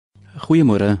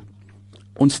Goeiemôre.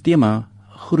 Ons tema,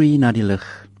 groei na die lig.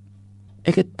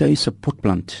 Ek het tuis 'n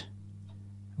potplant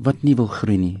wat nie wil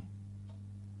groei nie.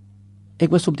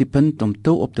 Ek was op die punt om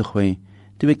tou op te gooi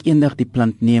toe ek eendag die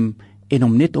plant neem en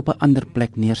hom net op 'n ander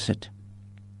plek neersit.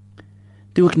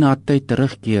 Toe ek na 'n tyd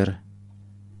terugkeer,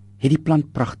 het die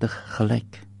plant pragtig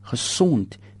gelyk,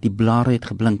 gesond, die blare het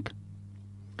geblink.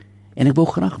 En ek wou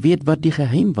graag weet wat die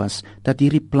geheim was dat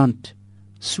hierdie plant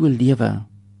so lewe.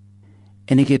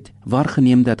 En ek het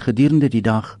waargeneem dat gedurende die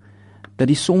dag dat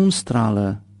die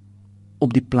sonstrale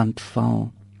op die plant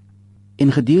val.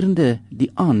 En gedurende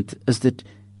die aand is dit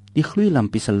die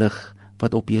gloeilampie se lig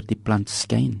wat op hierdie plant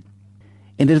skyn.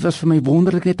 En dit was vir my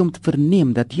wonderlik net om te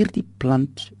verneem dat hierdie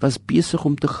plant was besig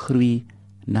om te groei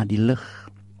na die lig.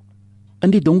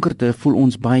 In die donkerte voel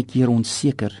ons baie keer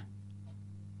onseker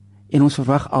en ons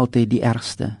verwag altyd die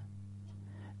ergste.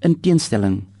 In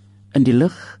teenstelling, in die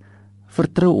lig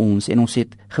vertrou ons en ons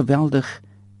het geweldig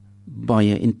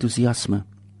baie entoesiasme.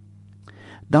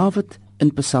 Dawid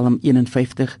in Psalm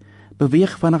 51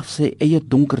 beweeg vanaf sy eie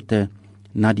donkerte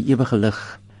na die ewige lig.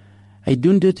 Hy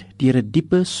doen dit deur 'n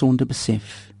diepe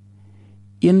sondebesef.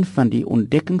 Een van die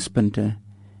ontdekkingspunte,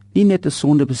 nie net 'n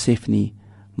sondebesef nie,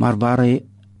 maar waar hy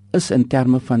is in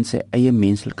terme van sy eie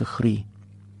menslike groei.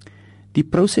 Die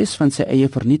proses van sy eie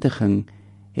vernietiging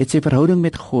het sy verhouding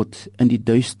met God in die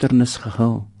duisternis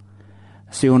gehul.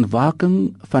 Sy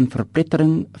ontwaking van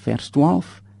verplettering, vers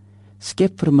 12,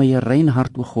 skep vir my 'n rein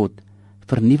hart, o God,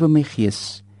 vernuwe my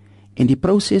gees, en die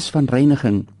proses van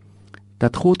reiniging,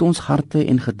 dat God ons harte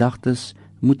en gedagtes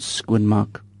moet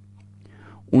skoonmaak.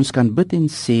 Ons kan bid en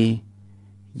sê,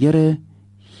 Here,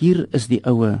 hier is die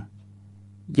oue,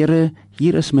 Here,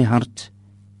 hier is my hart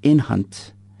en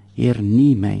hand,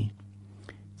 hernie my.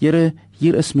 Here,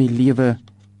 hier is my lewe,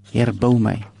 herbou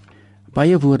my.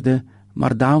 Baie woorde,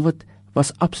 maar Dawid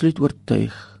was absoluut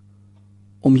oortuig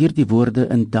om hierdie woorde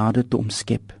in dade te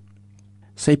omskep.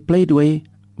 Sy pleidooi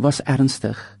was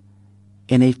ernstig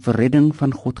en hy het vir redding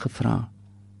van God gevra,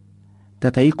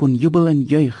 dat hy kon jubel en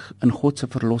juig in God se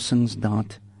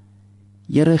verlossingsdaad.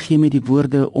 Here, gee my die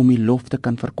woorde om u lof te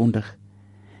kan verkondig.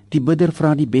 Die bidder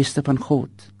vra die beste van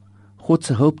God, God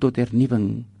se hulp tot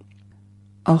hernuwing.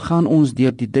 Al gaan ons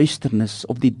deur die duisternis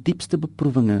op die diepste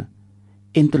beproewinge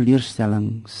en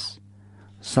teleurstellings,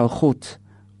 sal God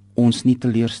ons nie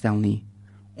teleurstel nie.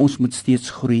 Ons moet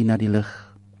steeds groei na die lig.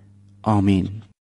 Amen.